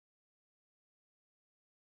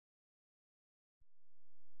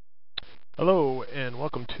Hello and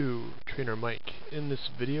welcome to TrainerMic. In this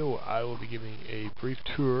video I will be giving a brief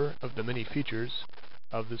tour of the many features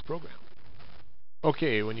of this program.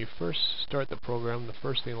 Okay, when you first start the program, the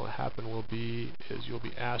first thing that will happen is you'll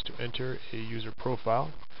be asked to enter a user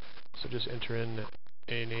profile. So just enter in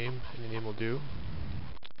a name, any name will do.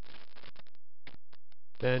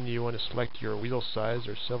 Then you want to select your wheel size.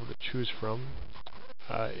 There's several to choose from.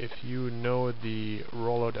 If you know the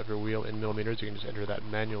rollout of your wheel in millimeters, you can just enter that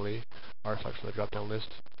manually or select from the drop-down list.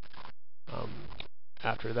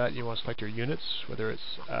 After that, you want to select your units, whether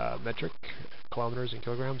it's metric, kilometers and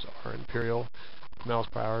kilograms, or imperial, miles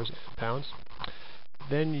per hour and pounds.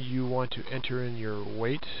 Then you want to enter in your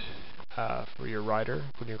weight for your rider,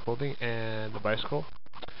 including your clothing, and the bicycle.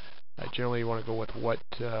 Generally, you want to go with what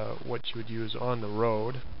you would use on the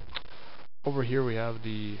road. Over here, we have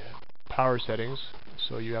the power settings.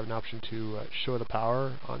 So you have an option to show the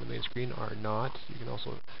power on the main screen or not. You can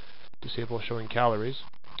also disable showing calories.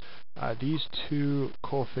 These two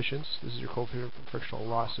coefficients, this is your coefficient for frictional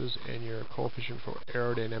losses and your coefficient for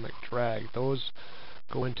aerodynamic drag. Those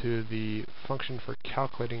go into the function for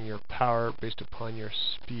calculating your power based upon your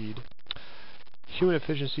speed. Human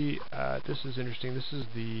efficiency, this is interesting. This is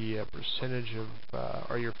the percentage of,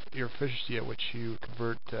 or your efficiency at which you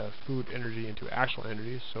convert food energy into actual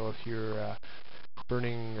energy. So if you're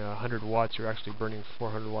burning 100 watts, you're actually burning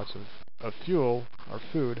 400 watts of fuel or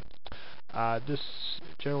food. This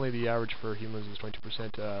generally the average for humans is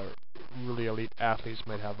 22%. Really elite athletes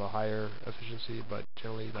might have a higher efficiency, but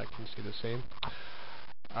generally that can stay the same.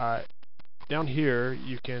 Down here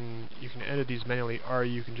you can edit these manually, or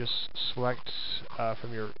you can just select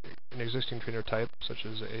from an existing trainer type, such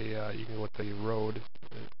as you can go with a road,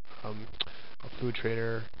 a food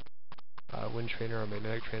trainer, wind trainer, or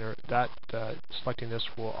magnetic trainer. Selecting this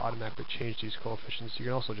will automatically change these coefficients. You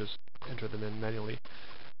can also just enter them in manually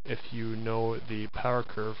if you know the power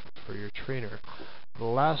curve for your trainer.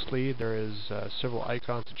 Lastly, there is several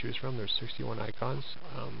icons to choose from. There's 61 icons.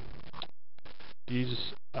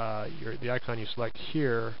 The icon you select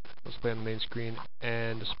here will display on the main screen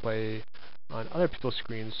and display on other people's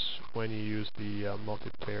screens when you use the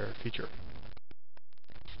multiplayer feature.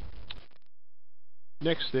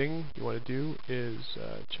 Next thing you want to do is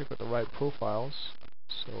check out the ride profiles.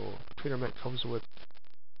 So TrainerMic comes with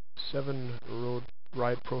 7 road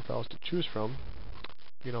ride profiles to choose from.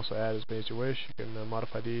 You can also add as many as you wish. You can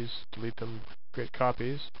modify these, delete them, create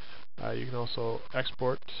copies. You can also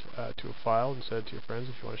export to a file and send it to your friends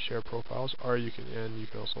if you want to share profiles, or you can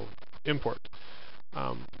also import.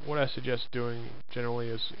 What I suggest doing generally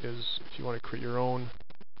is if you want to create your own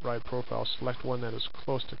ride profile, select one that is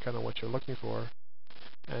close to kind of what you're looking for,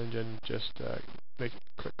 and then just click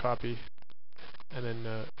copy and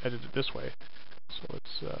then edit it this way. So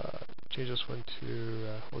let's change this one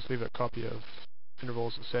to, let's leave a copy of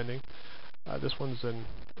intervals ascending. This one's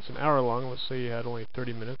it's an hour long. Let's say you had only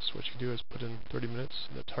 30 minutes. What you do is put in 30 minutes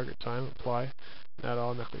in the target time, apply, and that'll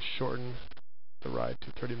automatically shorten the ride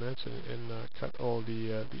to 30 minutes and cut all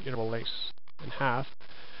the interval lengths in half.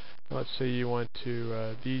 Now let's say you want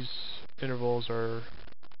to, these intervals are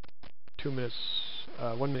 2 minutes,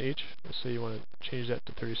 1 minute each. Let's say you want to change that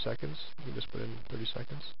to 30 seconds. You can just put in 30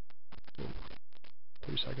 seconds. Boom.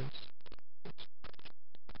 30 seconds.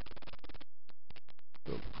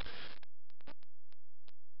 Boom.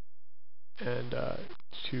 And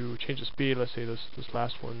to change the speed, let's say these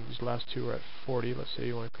last two are at 40. Let's say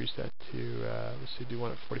you want to increase that to, let's say do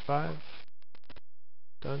one at 45.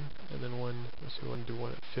 Done. And then let's say we want to do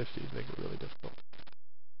one at 50 to make it really difficult.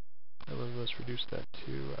 And then let's reduce that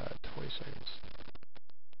to 20 seconds.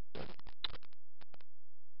 Done.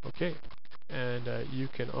 Okay. And you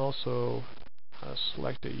can also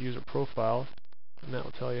select a user profile, and that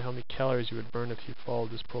will tell you how many calories you would burn if you followed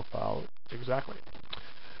this profile exactly.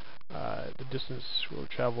 The distance we'll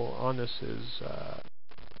travel on this is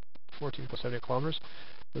 14 plus 70 kilometers.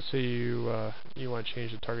 Let's say you want to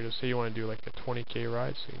change the target. Let's say you want to do like a 20k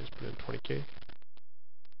ride, so you can just put in 20k.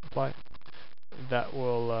 Apply. That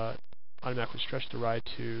will automatically stretch the ride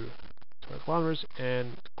to 20 kilometers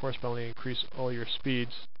and correspondingly increase all your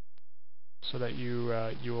speeds so that you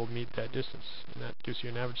will meet that distance. And that gives you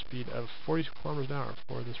an average speed of 42 kilometers an hour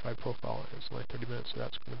for this ride profile. It's only 30 minutes, so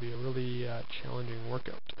that's going to be a really challenging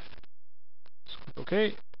workout. So click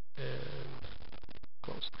OK and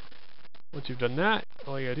close. Once you've done that,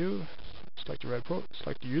 all you gotta do, select your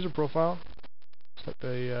select your user profile, select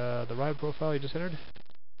the ride profile you just entered,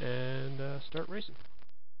 and start racing.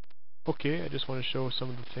 Okay, I just want to show some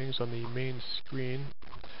of the things on the main screen.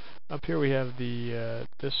 Up here we have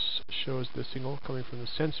this shows the signal coming from the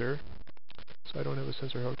sensor. So I don't have a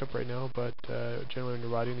sensor hooked up right now, but generally when you're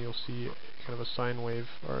riding, you'll see kind of a sine wave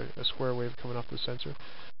or a square wave coming off the sensor.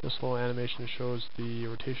 This little animation shows the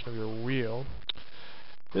rotation of your wheel.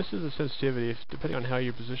 This is the sensitivity. Depending on how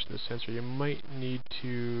you position the sensor, you might need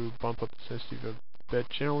to bump up the sensitivity a bit.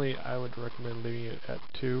 Generally, I would recommend leaving it at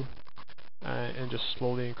 2 and just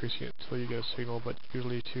slowly increasing it until you get a signal, but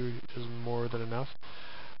usually 2 is more than enough.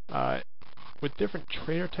 With different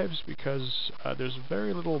trainer types, because there's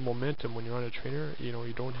very little momentum when you're on a trainer,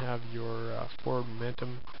 you don't have your forward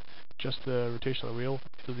momentum, just the rotation of the wheel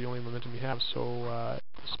is the only momentum you have, so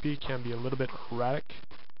the speed can be a little bit erratic,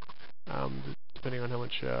 depending on how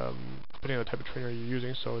much, depending on the type of trainer you're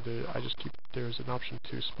using. So there's an option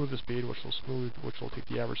to smooth the speed, which will take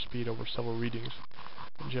the average speed over several readings.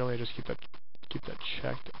 And generally, I just keep that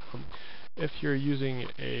checked. If you're using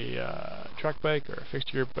a track bike or a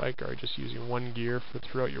fixed gear bike, or just using one gear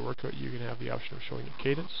throughout your workout, you can have the option of showing your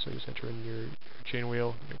cadence. So you just enter in your chain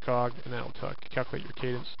wheel, your cog, and that will calculate your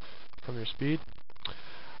cadence from your speed.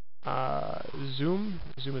 Zoom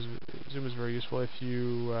is very useful. If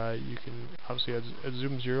you can obviously at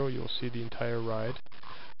zoom 0, you'll see the entire ride.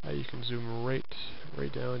 You can zoom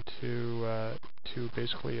right down to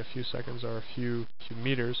basically a few seconds or a few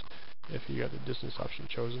meters if you got the distance option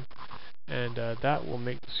chosen, and that will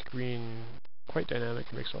make the screen quite dynamic.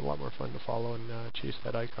 It makes it a lot more fun to follow and chase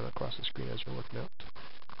that icon across the screen as you're working out.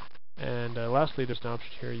 And lastly, there's an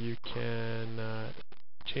option here. You can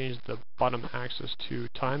change the bottom axis to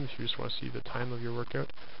time if you just want to see the time of your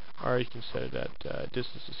workout, or you can set it at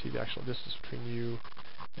distance to see the actual distance between you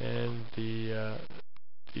and the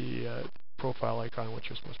profile icon which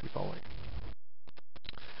you're supposed to be following.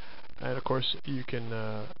 And of course, you can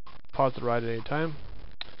pause the ride at any time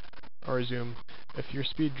or resume. If your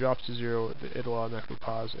speed drops to 0, it will automatically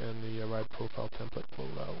pause, and the ride profile template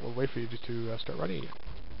will wait for you to start running again.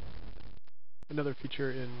 Another feature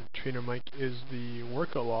in TrainerMic is the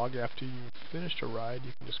workout log. After you've finished a ride,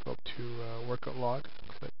 you can just go up to workout log,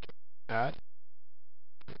 click add,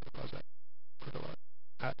 pause that, workout log,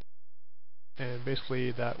 add, and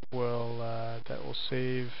basically that will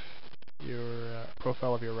save your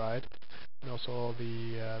profile of your ride, and also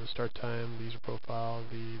the start time, the user profile,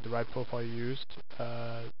 the ride profile you used,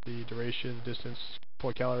 the duration, distance,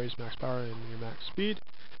 full calories, max power, and your max speed.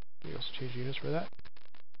 You can also change units for that.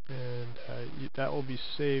 And that will be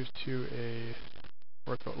saved to a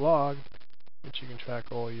workout log, which you can track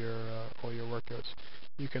all your workouts.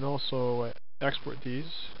 You can also export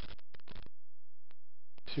these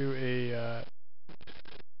to an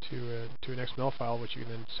XML file, which you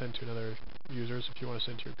can then send to another users if you want to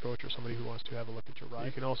send to your coach or somebody who wants to have a look at your ride.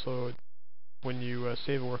 You can also, when you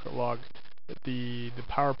save a workout log, the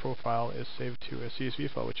power profile is saved to a CSV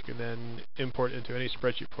file, which you can then import into any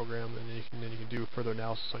spreadsheet program, and then you can do further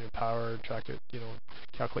analysis on your power, track it,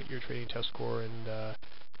 calculate your training test score,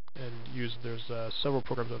 and use. There's several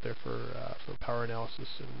programs out there for power analysis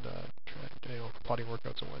and plotting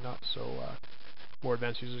workouts and whatnot. So more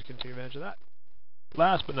advanced users can take advantage of that.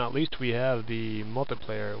 Last but not least, we have the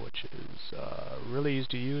multiplayer, which is really easy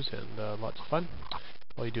to use and lots of fun.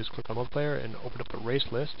 All you do is click on multiplayer and open up the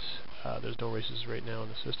race list. There's no races right now in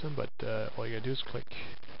the system, but all you gotta do is click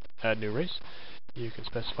add new race. You can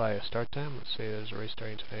specify a start time. Let's say there's a race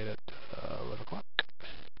starting tonight at 11 o'clock.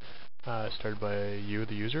 Started by you,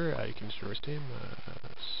 the user. You can use your race name.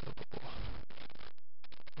 Simple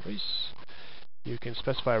race. You can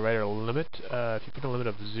specify a rider limit. If you put a limit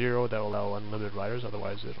of 0, that will allow unlimited riders.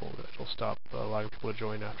 Otherwise, it'll stop allowing people to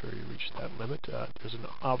join after you reach that limit. There's an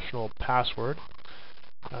optional password.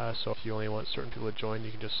 So if you only want certain people to join,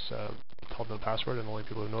 you can just tell them the password, and only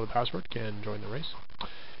people who know the password can join the race.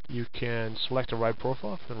 You can select a ride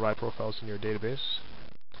profile if the ride profile is in your database,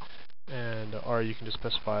 or you can just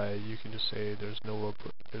specify. You can just say there's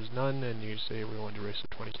none, and you say we want to race at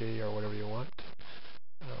 20k or whatever you want.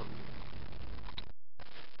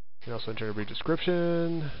 You can also enter a brief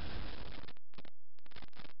description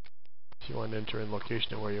if you want to enter in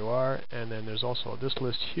location and where you are, and then there's also this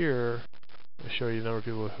list here. I'll show you the number of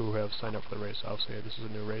people who have signed up for the race. Obviously, this is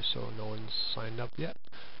a new race, so no one's signed up yet.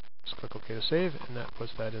 Just click OK to save, and that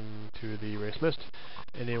puts that into the race list.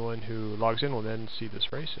 Anyone who logs in will then see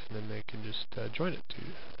this race, and then they can just join it.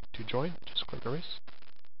 To join, just click the race.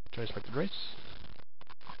 Join selected race.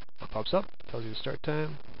 It pops up, tells you the start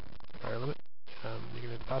time, fire limit. You can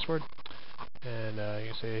hit the password, and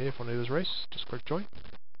you can say, hey, if I want to do this race, just click join.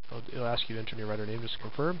 It'll ask you to enter your rider name just to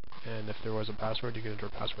confirm, and if there was a password, you can enter a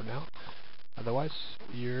password now. Otherwise,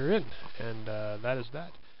 you're in, and that is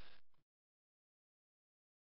that.